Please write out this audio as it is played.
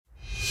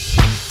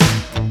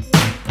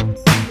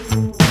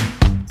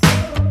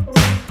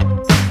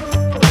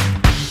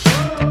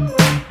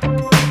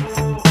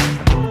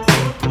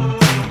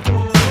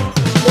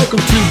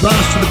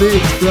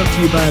Bigs, brought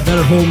to you by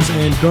Better Homes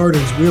and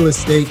Gardens Real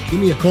Estate. Give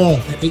me a call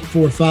at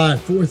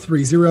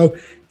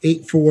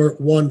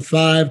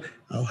 845-430-8415.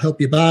 I'll help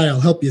you buy,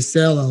 I'll help you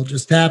sell, I'll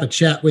just have a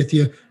chat with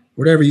you,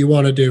 whatever you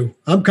want to do.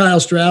 I'm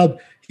Kyle Straub.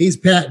 He's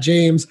Pat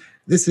James.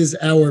 This is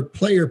our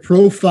player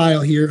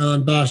profile here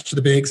on Bosch to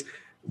the Bigs.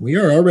 We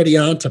are already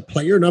on to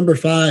player number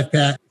 5,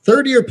 Pat.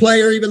 Third-year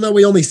player, even though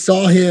we only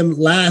saw him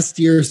last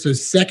year, so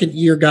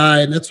second-year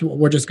guy, and that's what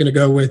we're just going to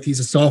go with.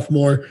 He's a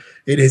sophomore.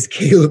 It is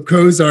Caleb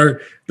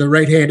Cozart, the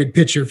right-handed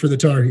pitcher for the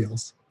Tar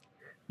Heels.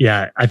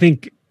 Yeah, I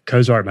think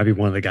Cozart might be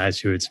one of the guys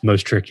who it's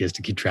most trickiest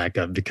to keep track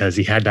of because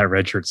he had that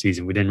redshirt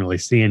season. We didn't really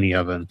see any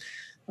of him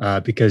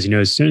because,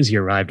 as soon as he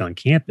arrived on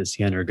campus,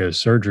 he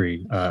undergoes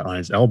surgery on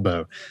his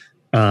elbow.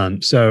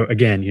 So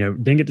again,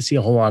 didn't get to see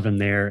a whole lot of him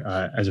there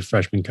as a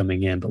freshman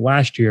coming in. But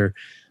last year,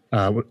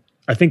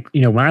 I think,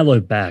 when I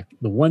look back,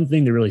 the one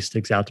thing that really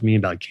sticks out to me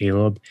about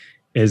Caleb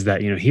is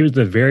that, he was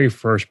the very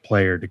first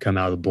player to come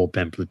out of the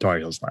bullpen for the Tar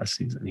Heels last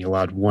season. He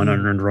allowed one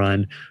unearned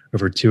run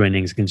over 2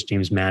 innings against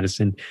James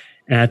Madison.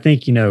 And I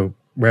think,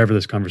 wherever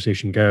this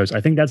conversation goes,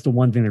 I think that's the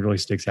one thing that really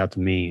sticks out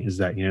to me is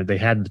that, they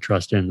had the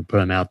trust in him to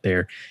put him out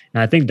there.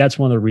 And I think that's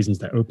one of the reasons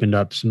that opened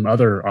up some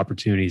other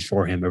opportunities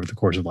for him over the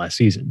course of last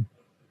season.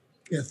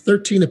 Yeah,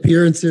 13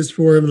 appearances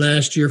for him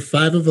last year.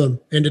 5 of them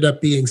ended up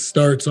being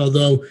starts,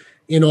 although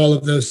in all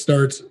of those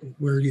starts,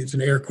 we're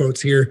using air quotes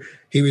here,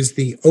 he was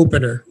the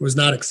opener, was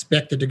not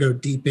expected to go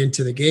deep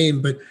into the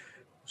game. But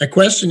I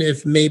question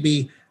if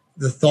maybe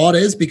the thought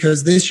is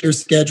because this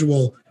year's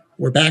schedule,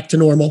 we're back to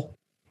normal.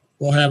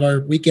 We'll have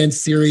our weekend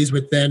series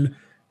with then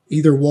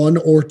either 1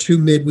 or 2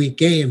 midweek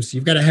games.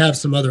 You've got to have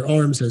some other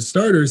arms as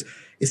starters.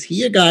 Is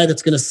he a guy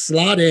that's going to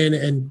slot in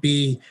and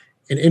be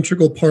an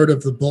integral part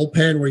of the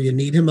bullpen where you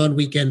need him on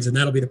weekends and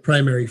that'll be the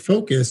primary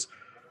focus?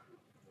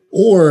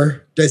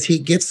 Or does he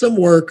get some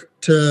work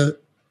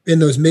in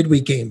those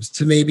midweek games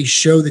to maybe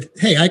show that,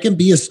 hey, I can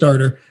be a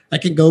starter. I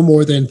can go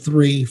more than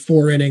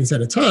 3-4 innings at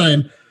a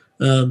time.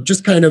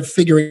 Just kind of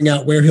figuring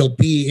out where he'll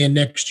be in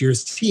next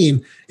year's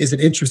team is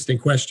an interesting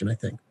question, I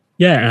think.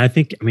 Yeah, and I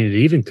think, it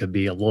even could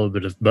be a little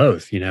bit of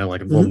both,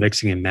 like a little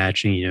mixing and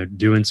matching,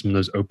 doing some of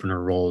those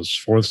opener roles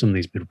for some of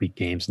these midweek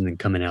games and then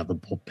coming out of the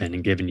bullpen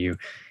and giving you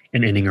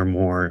an inning or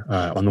more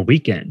on the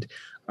weekend.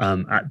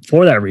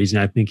 For that reason,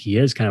 I think he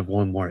is kind of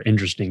one of the more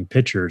interesting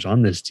pitchers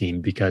on this team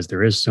because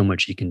there is so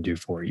much he can do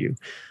for you.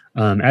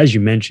 As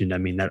you mentioned,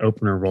 that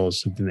opener role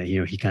is something that,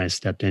 he kind of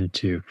stepped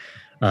into.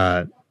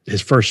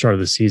 His first start of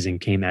the season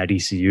came at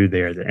ECU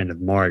there at the end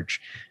of March.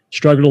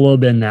 Struggled a little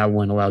bit in that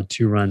one, allowed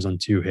 2 runs on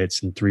 2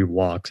 hits and 3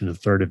 walks in a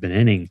third of an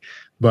inning.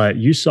 But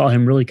you saw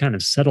him really kind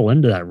of settle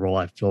into that role,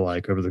 I feel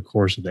like, over the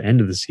course of the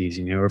end of the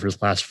season, over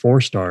his last 4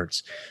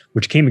 starts,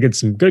 which came against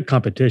some good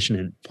competition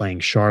in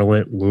playing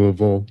Charlotte,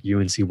 Louisville,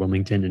 UNC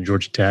Wilmington, and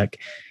Georgia Tech.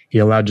 He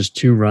allowed just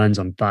 2 runs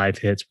on 5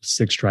 hits with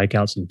 6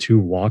 strikeouts and 2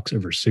 walks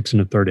over 6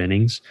 1/3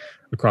 innings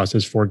across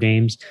his 4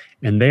 games.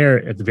 And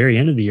there at the very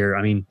end of the year,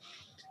 I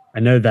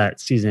know that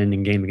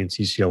season-ending game against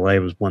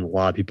UCLA was one a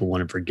lot of people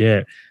want to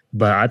forget,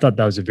 but I thought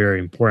that was a very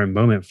important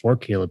moment for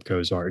Caleb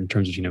Cozart in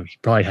terms of, he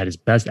probably had his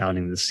best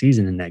outing of the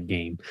season in that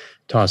game,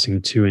 tossing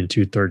 2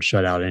 2/3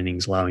 shutout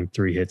innings, allowing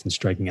 3 hits and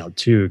striking out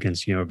 2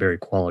 against, a very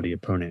quality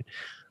opponent.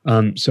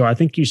 So I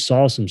think you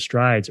saw some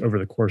strides over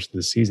the course of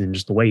the season.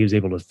 Just the way he was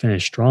able to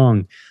finish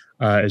strong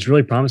is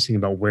really promising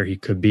about where he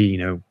could be,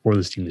 for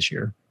this team this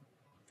year.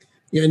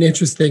 Yeah, an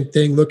interesting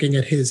thing looking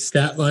at his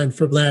stat line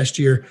from last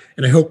year,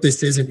 and I hope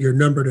this isn't your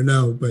number to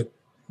know, but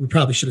we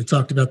probably should have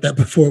talked about that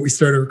before we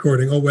started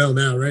recording. Oh, well,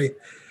 now, right?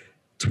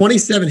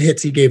 27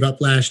 hits he gave up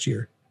last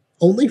year.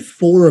 Only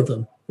 4 of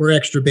them were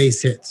extra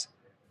base hits,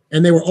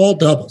 and they were all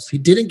doubles. He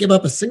didn't give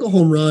up a single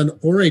home run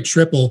or a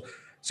triple,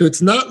 so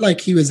it's not like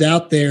he was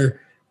out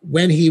there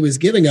when he was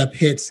giving up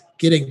hits,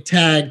 getting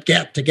tagged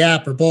gap to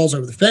gap or balls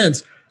over the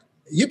fence.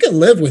 You can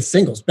live with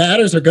singles.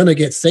 Batters are going to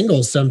get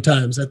singles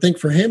sometimes. I think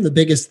for him, the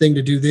biggest thing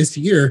to do this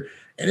year,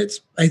 and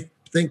it's, I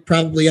think,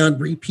 probably on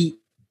repeat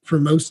for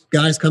most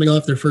guys coming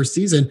off their first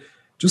season,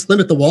 just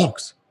limit the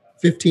walks.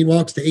 15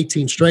 walks to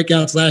 18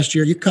 strikeouts last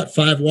year. You cut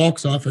 5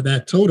 walks off of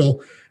that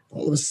total.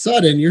 All of a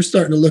sudden, you're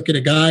starting to look at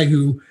a guy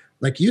who,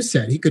 like you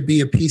said, he could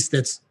be a piece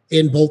that's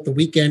in both the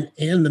weekend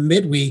and the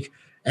midweek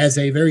as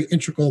a very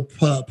integral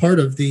part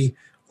of the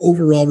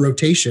overall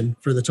rotation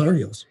for the Tar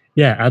Heels.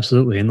 Yeah,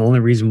 absolutely. And the only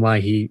reason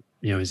why his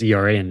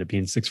ERA ended up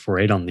being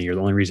 6.48 on the year.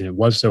 The only reason it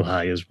was so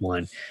high is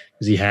one,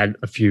 because he had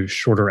a few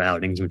shorter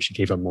outings, which he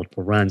gave up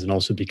multiple runs, and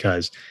also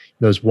because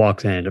those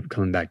walks ended up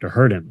coming back to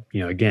hurt him.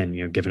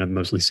 Giving up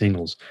mostly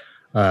singles.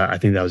 I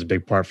think that was a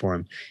big part for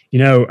him.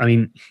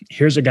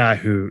 Here's a guy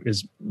who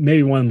is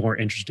maybe one of the more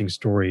interesting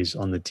stories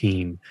on the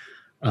team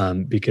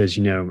because,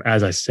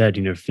 as I said,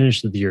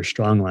 finished the year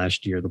strong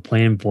last year. The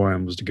plan for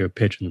him was to go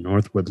pitch in the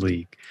Northwood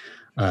League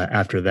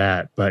after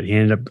that, but he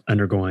ended up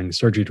undergoing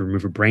surgery to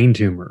remove a brain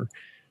tumor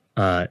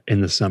in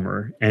the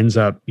summer, ends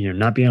up,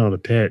 not being able to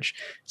pitch.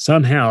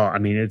 Somehow,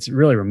 it's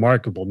really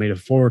remarkable, made a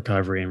full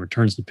recovery and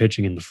returns to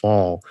pitching in the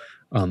fall.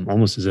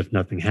 almost as if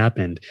nothing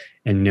happened.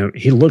 And,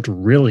 he looked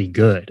really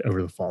good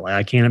over the fall.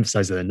 I can't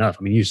emphasize that enough.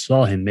 I mean, you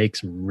saw him make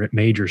some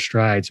major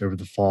strides over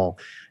the fall.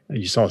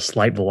 You saw a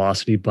slight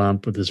velocity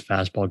bump with his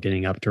fastball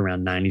getting up to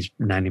around 90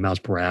 miles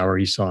per hour.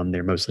 You saw him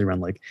there mostly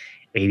around like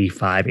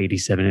 85,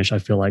 87-ish, I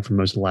feel like, for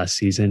most of the last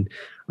season.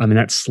 I mean,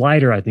 that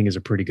slider, I think, is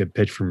a pretty good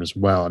pitch for him as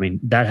well. I mean,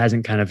 that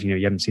hasn't kind of,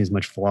 you haven't seen as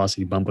much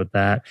velocity bump with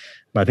that,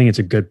 but I think it's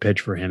a good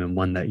pitch for him and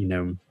one that,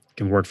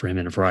 can work for him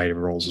in a variety of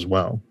roles as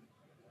well.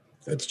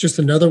 It's just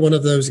another one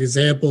of those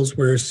examples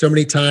where so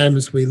many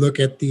times we look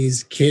at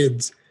these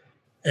kids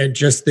and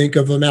just think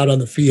of them out on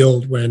the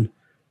field when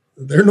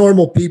they're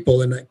normal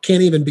people. And I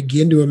can't even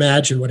begin to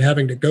imagine what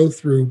having to go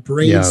through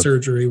brain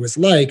surgery was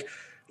like,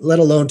 let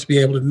alone to be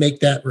able to make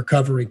that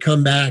recovery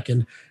come back.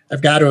 And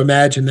I've got to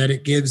imagine that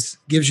it gives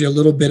you a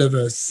little bit of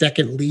a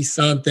second lease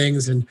on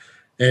things and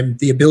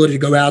the ability to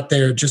go out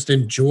there and just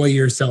enjoy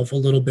yourself a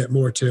little bit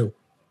more too.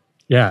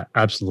 Yeah,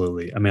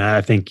 absolutely. I mean,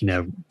 I think,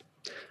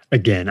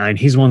 again,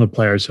 he's one of the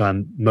players who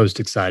I'm most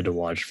excited to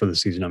watch for the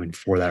season. I mean,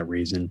 for that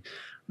reason.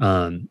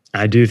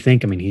 I do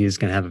think, he is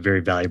going to have a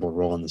very valuable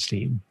role on this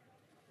team.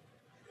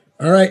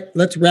 All right,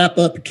 let's wrap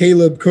up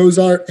Caleb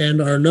Cozart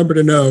and our number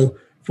to know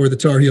for the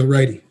Tar Heel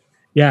righty.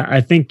 Yeah,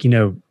 I think,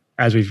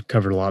 as we've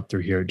covered a lot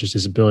through here, just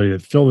his ability to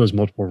fill those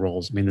multiple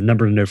roles. I mean, the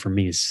number to know for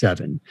me is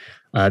 7.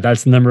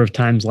 That's the number of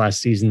times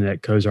last season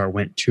that Cozart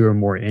went 2 or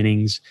more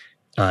innings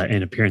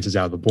and appearances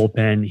out of the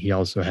bullpen. He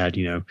also had,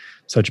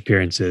 such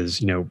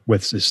appearances,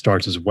 with his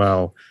starts as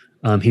well.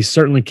 He's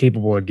certainly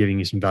capable of giving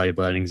you some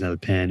valuable innings out of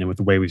the pen. And with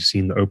the way we've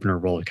seen the opener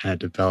role kind of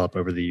develop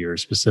over the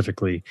years,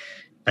 specifically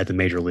at the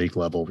major league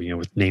level,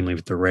 namely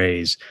with the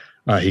Rays,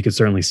 he could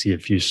certainly see a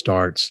few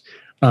starts.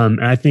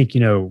 And I think,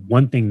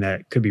 one thing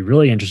that could be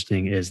really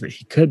interesting is that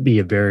he could be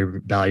a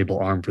very valuable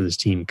arm for this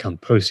team come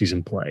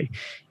postseason play,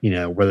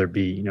 whether it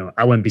be,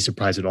 I wouldn't be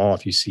surprised at all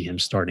if you see him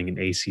starting an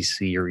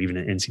ACC or even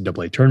an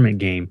NCAA tournament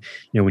game.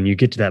 When you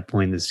get to that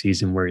point in the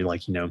season where you're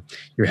like,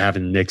 you're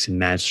having to mix and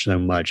match so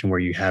much and where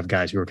you have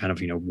guys who are kind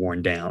of,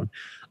 worn down.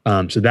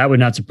 So that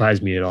would not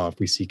surprise me at all if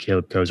we see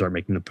Caleb Cozart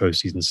making the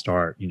postseason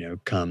start,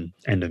 come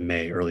end of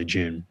May, early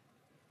June.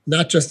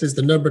 Not just is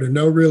the number to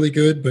know really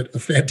good, but a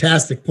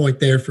fantastic point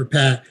there for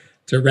Pat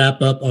to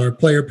wrap up our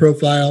player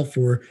profile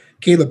for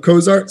Caleb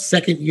Cozart,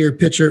 second-year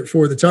pitcher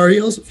for the Tar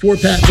Heels. For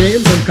Pat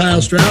James, I'm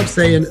Kyle Straub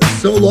saying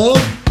so long,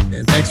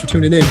 and thanks for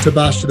tuning in to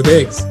Bosh to the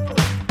Bigs.